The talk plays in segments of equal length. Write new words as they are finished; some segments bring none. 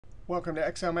Welcome to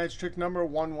Excel Magic Trick number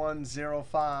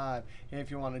 1105. If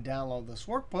you want to download this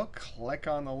workbook, click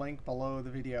on the link below the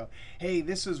video. Hey,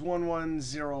 this is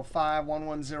 1105,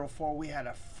 1104. We had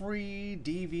a free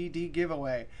DVD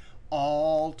giveaway.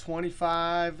 All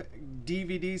 25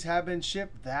 DVDs have been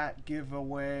shipped. That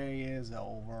giveaway is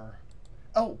over.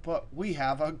 Oh, but we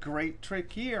have a great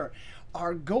trick here.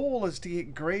 Our goal is to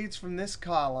get grades from this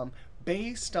column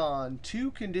based on two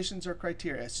conditions or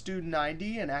criteria, student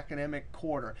ID and academic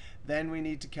quarter. Then we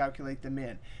need to calculate the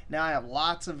min. Now I have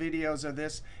lots of videos of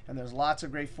this, and there's lots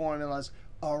of great formulas.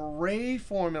 Array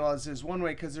formulas is one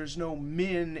way because there's no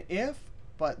min if,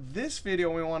 but this video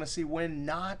we want to see when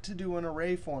not to do an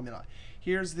array formula.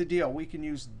 Here's the deal. We can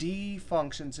use D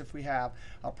functions if we have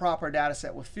a proper data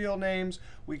set with field names.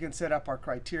 We can set up our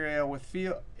criteria with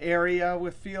area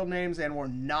with field names, and we're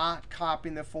not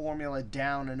copying the formula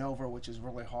down and over, which is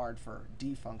really hard for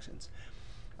D functions.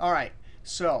 All right,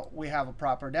 so we have a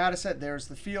proper data set. There's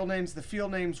the field names. The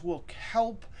field names will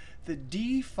help the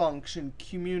D function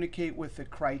communicate with the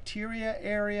criteria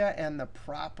area and the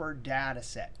proper data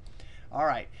set. All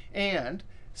right, and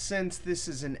since this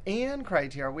is an AND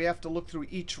criteria, we have to look through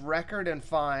each record and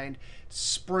find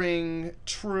spring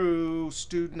true,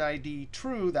 student ID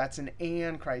true. That's an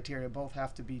AND criteria. Both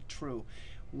have to be true.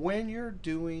 When you're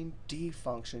doing D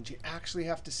functions, you actually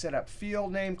have to set up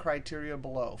field name criteria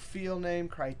below, field name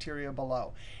criteria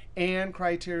below. And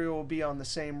criteria will be on the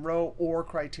same row, or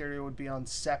criteria would be on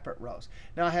separate rows.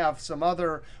 Now I have some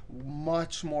other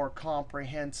much more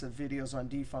comprehensive videos on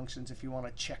D functions if you want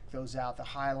to check those out. The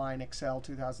Highline Excel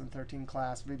 2013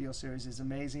 class video series is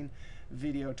amazing.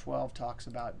 Video 12 talks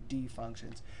about D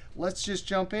functions. Let's just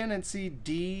jump in and see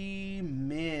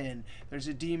DMIN. There's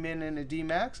a DMIN and a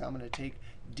DMAX. I'm going to take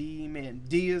DMIN.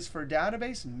 D is for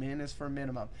database, min is for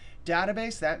minimum.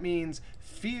 Database, that means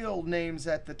field names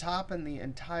at the top in the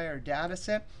entire data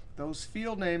set. Those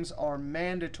field names are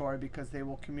mandatory because they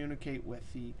will communicate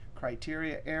with the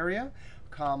criteria area,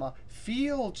 comma.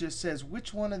 Field just says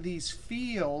which one of these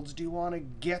fields do you want to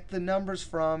get the numbers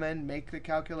from and make the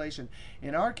calculation.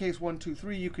 In our case, 1, 2,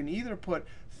 3, you can either put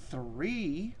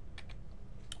 3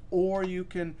 or you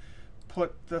can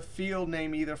put the field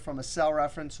name either from a cell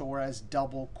reference or as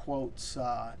double quotes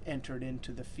entered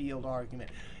into the field argument.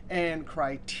 And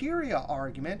criteria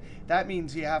argument, that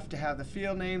means you have to have the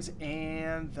field names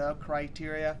and the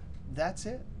criteria. That's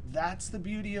it. That's the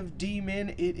beauty of DMIN.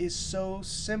 It is so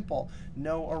simple.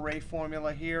 No array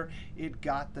formula here. It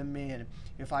got the min.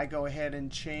 If I go ahead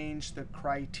and change the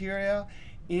criteria,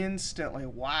 instantly,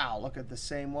 wow, look at the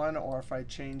same one. Or if I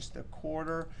change the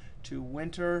quarter to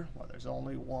winter, well, there's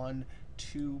only one,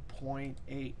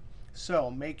 2.8. So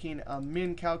making a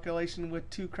min calculation with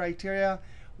two criteria,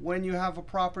 when you have a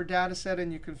proper data set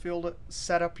and you can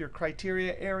set up your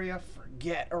criteria area,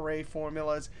 forget array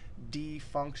formulas. D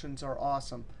functions are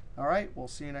awesome. All right, we'll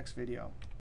see you next video.